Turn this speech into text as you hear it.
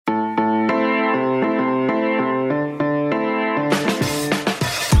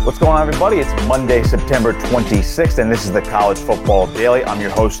What's going on, everybody? It's Monday, September 26th, and this is the College Football Daily. I'm your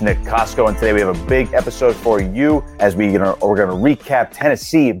host, Nick Costco, and today we have a big episode for you as we're going to recap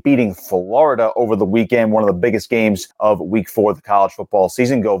Tennessee beating Florida over the weekend, one of the biggest games of Week 4 of the college football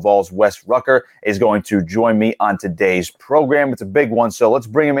season. Go Vols. Wes Rucker is going to join me on today's program. It's a big one, so let's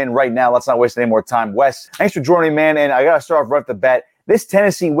bring him in right now. Let's not waste any more time. Wes, thanks for joining me, man, and I got to start off right off the bat. This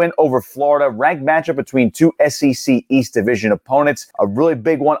Tennessee win over Florida, ranked matchup between two SEC East Division opponents, a really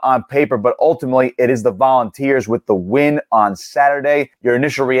big one on paper, but ultimately it is the Volunteers with the win on Saturday. Your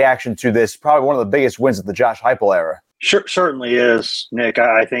initial reaction to this, probably one of the biggest wins of the Josh Heupel era. Sure, certainly is, Nick.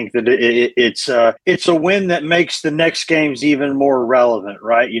 I think that it's a win that makes the next games even more relevant,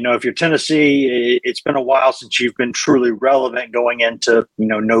 right? You know, if you're Tennessee, it's been a while since you've been truly relevant going into,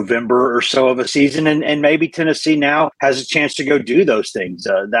 November or so of a season. And maybe Tennessee now has a chance to go do those things.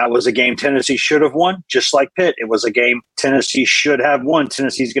 That was a game Tennessee should have won, just like Pitt. It was a game Tennessee should have won.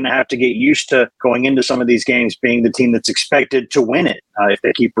 Tennessee's going to have to get used to going into some of these games being the team that's expected to win it. If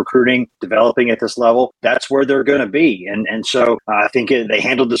they keep recruiting, developing at this level, that's where they're going to be. And so I think they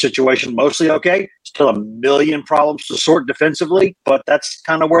handled the situation mostly okay. Still a million problems to sort defensively, but that's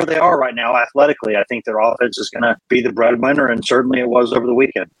kind of where they are right now athletically. I think their offense is going to be the breadwinner, and certainly it was over the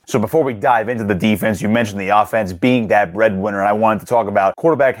weekend. So before we dive into the defense, you mentioned the offense being that breadwinner, and I wanted to talk about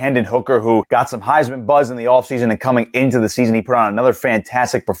quarterback Hendon Hooker, who got some Heisman buzz in the offseason, and coming into the season, he put on another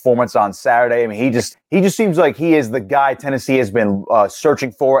fantastic performance on Saturday. I mean, he just seems like he is the guy Tennessee has been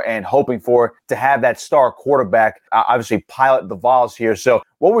searching for and hoping for to have that star quarterback, obviously pilot the Vols here. So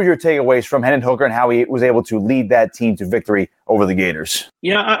what were your takeaways from Hendon Hooker and how he was able to lead that team to victory over the Gators?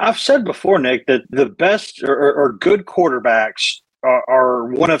 I've said before, Nick, that the best or good quarterbacks are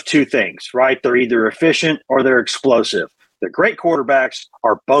one of two things, right? They're either efficient or they're explosive. The great quarterbacks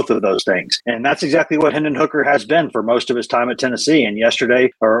are both of those things. And that's exactly what Hendon Hooker has been for most of his time at Tennessee. And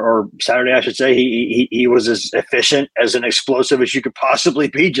yesterday, or Saturday, I should say, he was as efficient, as an explosive as you could possibly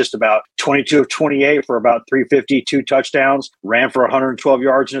be, just about 22 of 28 for about 350, 2 touchdowns, ran for 112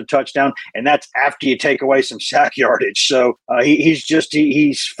 yards and a touchdown. And that's after you take away some sack yardage. So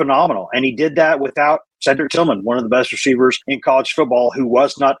he's phenomenal. And he did that without Cedric Tillman, one of the best receivers in college football, who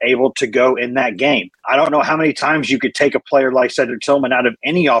was not able to go in that game. I don't know how many times you could take a player like Cedric Tillman out of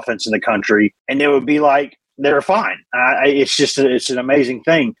any offense in the country, and it would be like they're fine. It's an amazing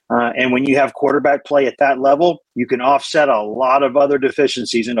thing. And when you have quarterback play at that level, you can offset a lot of other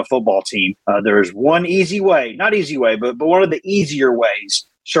deficiencies in a football team. There's one easy way, not easy way, but one of the easier ways,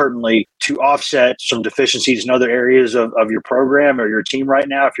 certainly, to offset some deficiencies in other areas of your program or your team right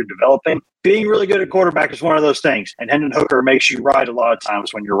now if you're developing. Being really good at quarterback is one of those things, and Hendon Hooker makes you right a lot of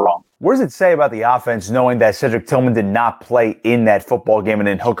times when you're wrong. What does it say about the offense knowing that Cedric Tillman did not play in that football game and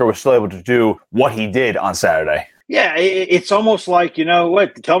then Hooker was still able to do what he did on Saturday? Yeah, it's almost like,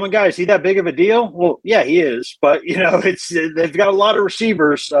 the Tillman guy, is he that big of a deal? Well, yeah, he is. But, they've got a lot of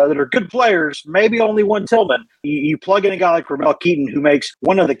receivers that are good players, maybe only one Tillman. You plug in a guy like Ramel Keaton, who makes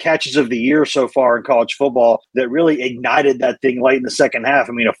one of the catches of the year so far in college football that really ignited that thing late in the second half.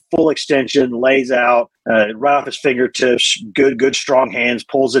 I mean, a full extension, lays out, right off his fingertips, good, strong hands,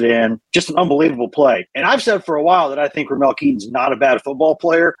 pulls it in. Just an unbelievable play. And I've said for a while that I think Ramel Keaton's not a bad football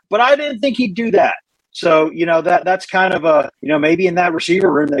player, but I didn't think he'd do that. So, that's kind of maybe in that receiver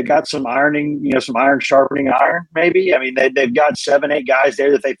room, they got some ironing, some iron sharpening iron, maybe. I mean, they've got 7-8 guys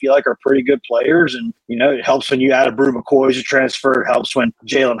there that they feel like are pretty good players. And, it helps when you add a Brew McCoy as a transfer. It helps when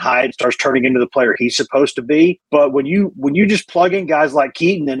Jalen Hyde starts turning into the player he's supposed to be. But when you just plug in guys like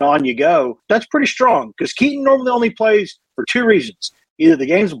Keaton and on you go, that's pretty strong, because Keaton normally only plays for 2 reasons. Either the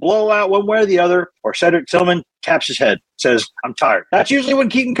game's a blowout one way or the other, or Cedric Tillman taps his head, says, I'm tired. That's usually when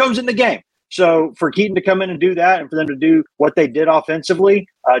Keaton comes in the game. So for Keaton to come in and do that, and for them to do what they did offensively,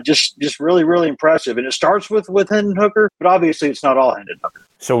 just really, really impressive. And it starts with Hendon Hooker, but obviously it's not all Hendon Hooker.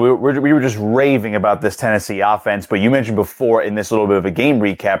 So we were just raving about this Tennessee offense, but you mentioned before in this little bit of a game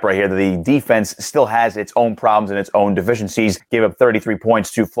recap right here that the defense still has its own problems and its own deficiencies. Gave up 33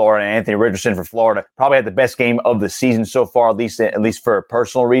 points to Florida, and Anthony Richardson for Florida probably had the best game of the season so far, at least for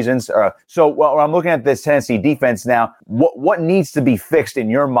personal reasons. So when I'm looking at this Tennessee defense now, what needs to be fixed in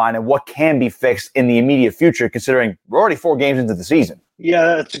your mind, and what can be fixed in the immediate future, considering we're already 4 games into the season?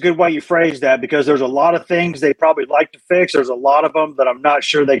 Yeah, that's a good way you phrase that, because there's a lot of things they probably like to fix. There's a lot of them that I'm not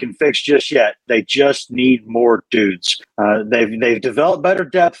sure they can fix just yet. They just need more dudes. They've developed better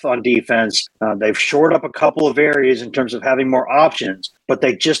depth on defense. They've shored up a couple of areas in terms of having more options, but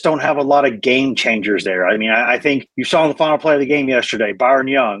they just don't have a lot of game changers there. I mean, I think you saw in the final play of the game yesterday, Byron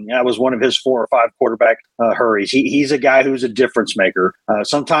Young, that was one of his 4 or 5 quarterback hurries. He's a guy who's a difference maker.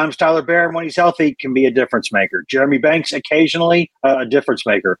 Sometimes Tyler Barron, when he's healthy, can be a difference maker. Jeremy Banks, occasionally a difference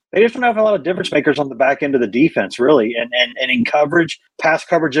maker. They just don't have a lot of difference makers on the back end of the defense, really. And in coverage, pass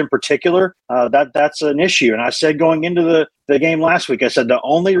coverage in particular, that's an issue. And I said going into the game last week, I said the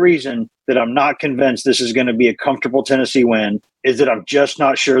only reason that I'm not convinced this is going to be a comfortable Tennessee win is that I'm just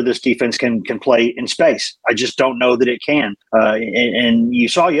not sure this defense can play in space. I just don't know that it can. And you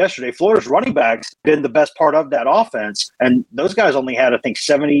saw yesterday, Florida's running backs been the best part of that offense. And those guys only had, I think,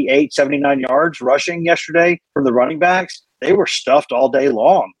 78, 79 yards rushing yesterday from the running backs. They were stuffed all day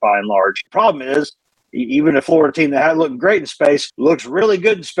long, by and large. The problem is, even a Florida team that had looked great in space looks really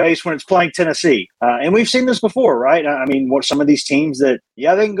good in space when it's playing Tennessee. And we've seen this before, right? I mean, what some of these teams that,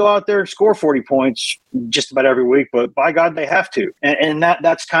 yeah, they can go out there and score 40 points just about every week, but by God, they have to. And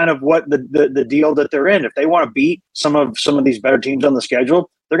that's kind of what the deal that they're in. If they want to beat some of these better teams on the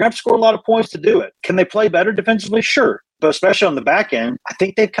schedule, they're going to have to score a lot of points to do it. Can they play better defensively? Sure. But especially on the back end, I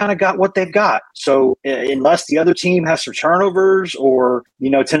think they've kind of got what they've got. So unless the other team has some turnovers or,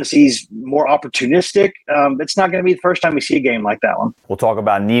 Tennessee's more opportunistic, it's not going to be the first time we see a game like that one. We'll talk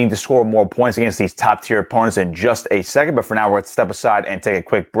about needing to score more points against these top-tier opponents in just a second. But for now, we're going to step aside and take a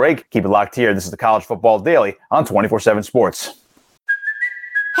quick break. Keep it locked here. This is the College Football Daily on 24/7 Sports.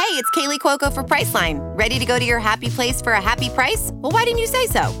 Hey, it's Kaylee Cuoco for Priceline. Ready to go to your happy place for a happy price? Well, why didn't you say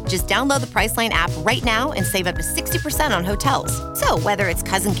so? Just download the Priceline app right now and save up to 60% on hotels. So whether it's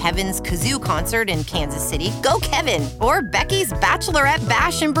Cousin Kevin's Kazoo Concert in Kansas City, go Kevin, or Becky's Bachelorette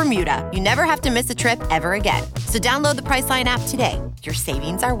Bash in Bermuda, you never have to miss a trip ever again. So download the Priceline app today. Your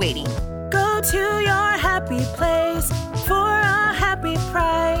savings are waiting. Go to your happy place for a happy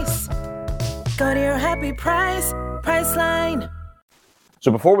price. Go to your happy price, Priceline.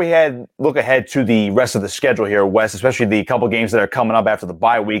 So before we look ahead to the rest of the schedule here, Wes, especially the couple games that are coming up after the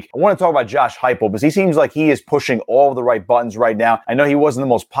bye week, I want to talk about Josh Heupel because he seems like he is pushing all of the right buttons right now. I know he wasn't the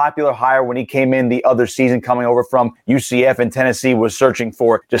most popular hire when he came in the other season coming over from UCF, and Tennessee was searching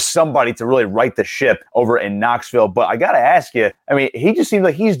for just somebody to really right the ship over in Knoxville. But I got to ask you, I mean, he just seems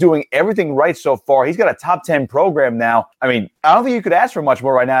like he's doing everything right so far. He's got a top 10 program now. I mean, I don't think you could ask for much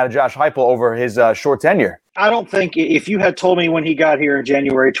more right now to Josh Heupel over his short tenure. I don't think if you had told me when he got here in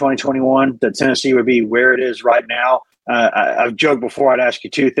January 2021 that Tennessee would be where it is right now, I've joked before I'd ask you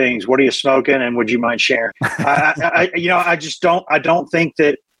two things. What are you smoking and would you mind sharing? I don't think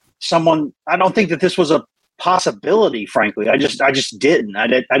that this was a possibility, frankly. I just didn't.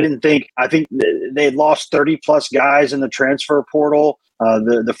 I think they had lost 30 plus guys in the transfer portal.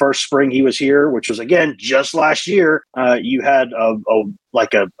 The first spring he was here, which was, again, just last year, you had a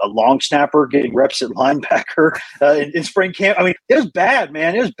long snapper getting reps at linebacker in spring camp. I mean, it was bad,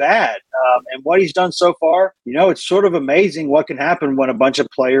 man. It was bad. And what he's done so far, it's sort of amazing what can happen when a bunch of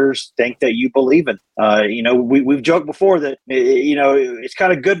players think that you believe in. We've joked before that, it's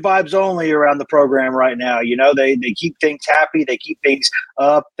kind of good vibes only around the program right now. They keep things happy. They keep things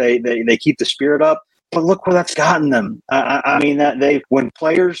up. They keep the spirit up. But look where that's gotten them. I mean, that when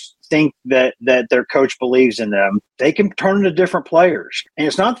players think that their coach believes in them, they can turn into different players. And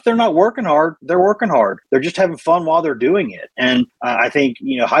it's not that they're not working hard. They're working hard. They're just having fun while they're doing it. And I think,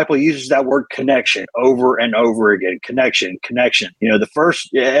 Heupel uses that word connection over and over again. Connection.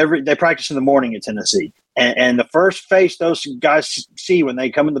 They practice in the morning at Tennessee. And the first face those guys see when they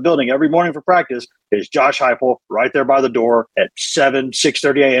come in the building every morning for practice is Josh Heupel right there by the door at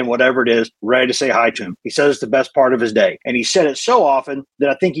 6:30 a.m., whatever it is, ready to say hi to him. He says it's the best part of his day. And he said it so often that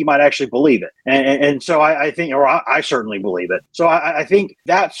I think he might actually believe it. And so I think, or I certainly believe it. So I think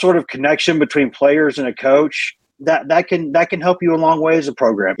that sort of connection between players and a coach, that can help you a long way as a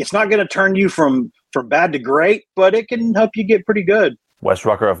program. It's not going to turn you from bad to great, but it can help you get pretty good. Wes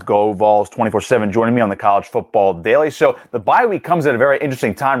Rucker of Go Vols 24/7 joining me on the College Football Daily. So the bye week comes at a very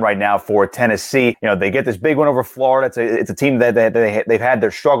interesting time right now for Tennessee. They get this big win over Florida. It's a team that they've had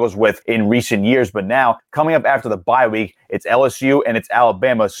their struggles with in recent years. But now coming up after the bye week, it's LSU and it's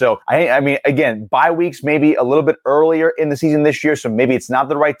Alabama. So I mean, again, bye weeks maybe a little bit earlier in the season this year. So maybe it's not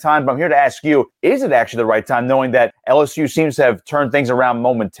the right time. But I'm here to ask you, is it actually the right time, knowing that LSU seems to have turned things around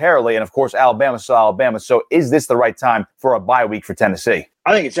momentarily, and of course Alabama's still Alabama. So is this the right time for a bye week for Tennessee?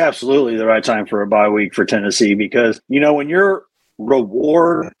 I think it's absolutely the right time for a bye week for Tennessee because, when your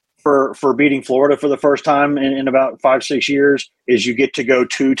reward for beating Florida for the first time in about 5-6 years is you get to go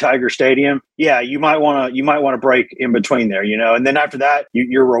to Tiger Stadium. Yeah, you might want to break in between there, and then after that,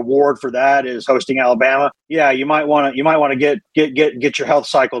 your reward for that is hosting Alabama. Yeah, you might want to get your health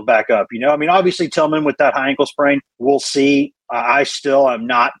cycled back up. I mean, obviously Tillman with that high ankle sprain, we'll see. I still am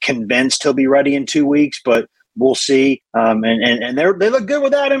not convinced he'll be ready in 2 weeks, but we'll see. And they look good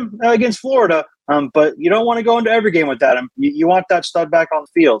without him against Florida. But you don't want to go into every game without him. You want that stud back on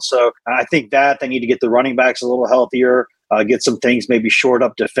the field. So I think that they need to get the running backs a little healthier. get some things maybe shored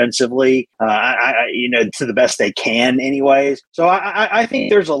up defensively, to the best they can anyways. So I think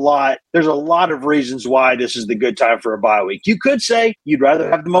there's a lot of reasons why this is the good time for a bye week. You could say you'd rather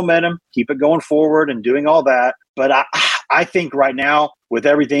have the momentum, keep it going forward and doing all that. But I think right now, with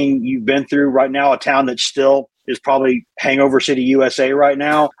everything you've been through right now, a town that still is probably Hangover City, USA right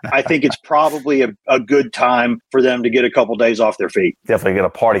now, I think it's probably a good time for them to get a couple days off their feet. Definitely going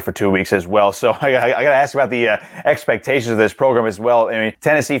to party for 2 weeks as well. So I got to ask about the expectations of this program as well. I mean,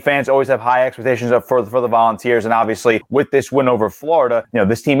 Tennessee fans always have high expectations up for the Volunteers. And obviously with this win over Florida,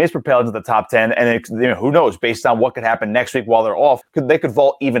 this team is propelled into the top 10. And who knows, based on what could happen next week while they're off, they could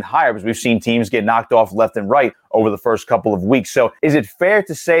vault even higher, because we've seen teams get knocked off left and right over the first couple of weeks. So is it fair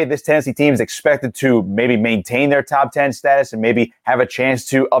to say this Tennessee team is expected to maybe maintain their top 10 status and maybe have a chance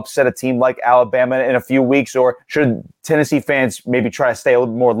to upset a team like Alabama in a few weeks? Or should Tennessee fans maybe try to stay a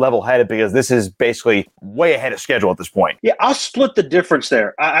little more level-headed, because this is basically way ahead of schedule at this point? Yeah, I'll split the difference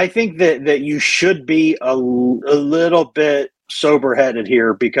there. I think that you should be a little bit sober-headed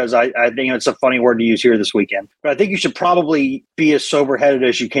here, because I think it's a funny word to use here this weekend. But I think you should probably be as sober-headed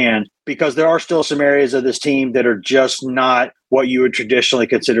as you can, because there are still some areas of this team that are just not what you would traditionally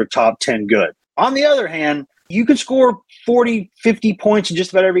consider top 10 good. On the other hand, you can score 40, 50 points in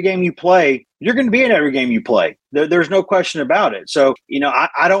just about every game you play. You're going to be in every game you play. There's no question about it. So,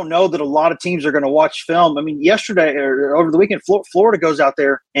 I don't know that a lot of teams are going to watch film. I mean, yesterday or over the weekend, Florida goes out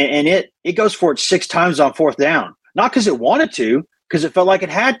there and it goes for it 6 times on 4th down. Not because it wanted to, because it felt like it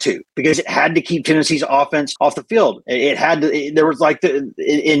had to, because it had to keep Tennessee's offense off the field. It had to. There was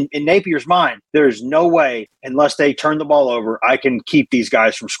in Napier's mind, there's no way, unless they turn the ball over, I can keep these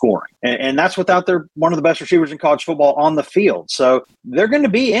guys from scoring. And that's without one of the best receivers in college football on the field. So they're going to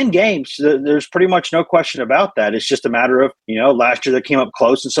be in games. There's pretty much no question about that. It's just a matter of, last year they came up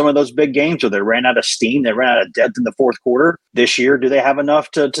close in some of those big games where they ran out of steam. They ran out of depth in the fourth quarter. This year, do they have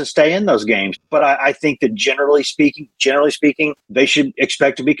enough to stay in those games? But I think that generally speaking, they should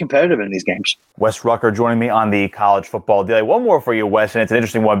expect to be competitive in these games. Wes Rucker joining me on the College Football Daily. One more for you, Wes, and it's an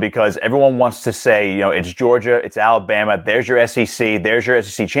interesting one, because everyone wants to say, it's Georgia, it's Alabama, there's your SEC, there's your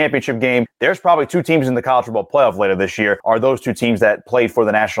SEC championship game. There's probably 2 teams in the college football playoff later this year. Are those 2 teams that played for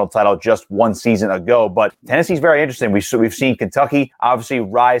the national title just 1 season ago? But Tennessee's very interesting. We've seen Kentucky obviously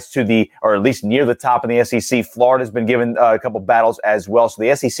rise to or at least near the top in the SEC. Florida's been given a couple battles as well. So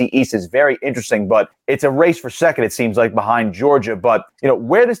the SEC East is very interesting, but it's a race for second, it seems like, behind Georgia. But,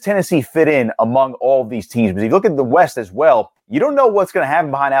 where does Tennessee fit in among all of these teams? Because if you look at the West as well, you don't know what's going to happen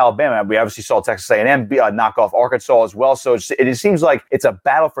behind Alabama. We obviously saw Texas A&M knock off Arkansas as well. So it seems like it's a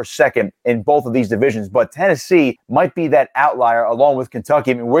battle for second in both of these divisions. But Tennessee might be that outlier along with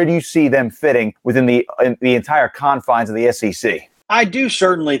Kentucky. I mean, where do you see them fitting within the entire confines of the SEC? I do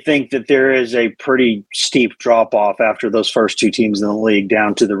certainly think that there is a pretty steep drop-off after those first 2 teams in the league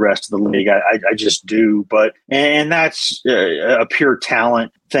down to the rest of the league. I just do. And that's a pure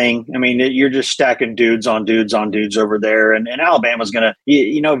talent thing. I mean, you're just stacking dudes on dudes over there. And Alabama's going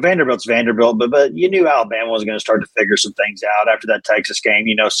to, Vanderbilt's Vanderbilt, but you knew Alabama was going to start to figure some things out after that Texas game.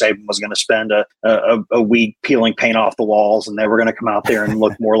 Saban was going to spend a week peeling paint off the walls, and they were going to come out there and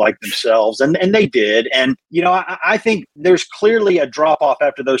look more like themselves. And they did. And, I think there's clearly a drop-off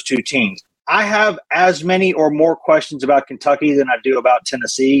after those 2 teams. I have as many or more questions about Kentucky than I do about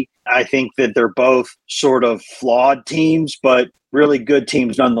Tennessee. I think that they're both sort of flawed teams, but really good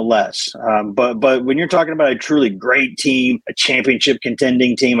teams nonetheless. But when you're talking about a truly great team, a championship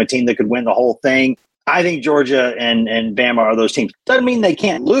contending team, a team that could win the whole thing, I think Georgia and Bama are those teams. Doesn't mean they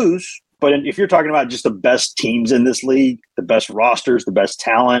can't lose, but if you're talking about just the best teams in this league, the best rosters, the best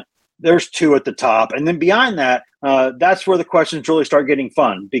talent, there's 2 at the top. And then beyond that, that's where the questions really start getting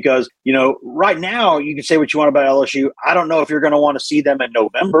fun, because, right now you can say what you want about LSU. I don't know if you're going to want to see them in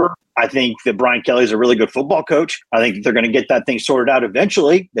November. I think that Brian Kelly is a really good football coach. I think that they're going to get that thing sorted out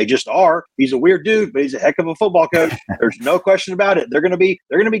eventually. They just are. He's a weird dude, but he's a heck of a football coach. There's no question about it. They're going to be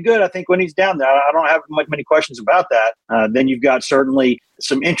good, I think, when he's down there. I don't have many questions about that. Then you've got certainly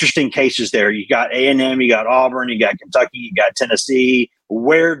some interesting cases there. You got A&M, you got Auburn, you got Kentucky, you got Tennessee.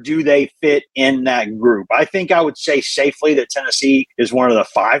 Where do they fit in that group? I think I would say safely that Tennessee is one of the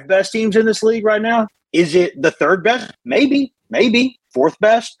 5 best teams in this league right now. Is it the 3rd best? Maybe. 4th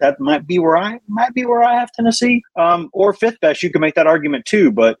best? That might be where I have Tennessee. Or 5th best. You can make that argument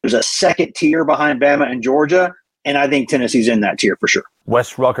too. But there's a second tier behind Bama and Georgia, and I think Tennessee's in that tier for sure.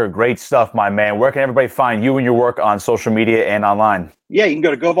 Wes Rucker, great stuff, my man. Where can everybody find you and your work on social media and online? Yeah, you can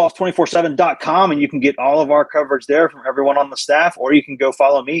go to GoVols247.com and you can get all of our coverage there from everyone on the staff, or you can go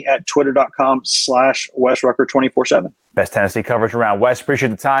follow me at twitter.com/WesRucker247. Best Tennessee coverage around. Wes, appreciate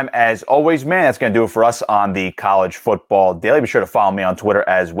the time as always, man. That's going to do it for us on the College Football Daily. Be sure to follow me on Twitter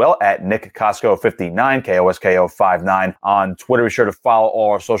as well at Nick Kosko59, KOSKO59 on Twitter. Be sure to follow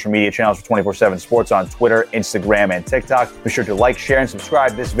all our social media channels for 24/7 Sports on Twitter, Instagram, and TikTok. Be sure to like, share, and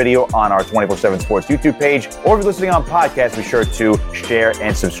subscribe this video on our 24/7 Sports YouTube page. Or if you're listening on podcast, be sure to share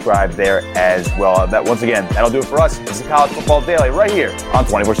and subscribe there as well. Once again, that'll do it for us. This is the College Football Daily right here on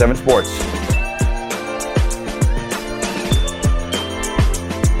 24/7 Sports.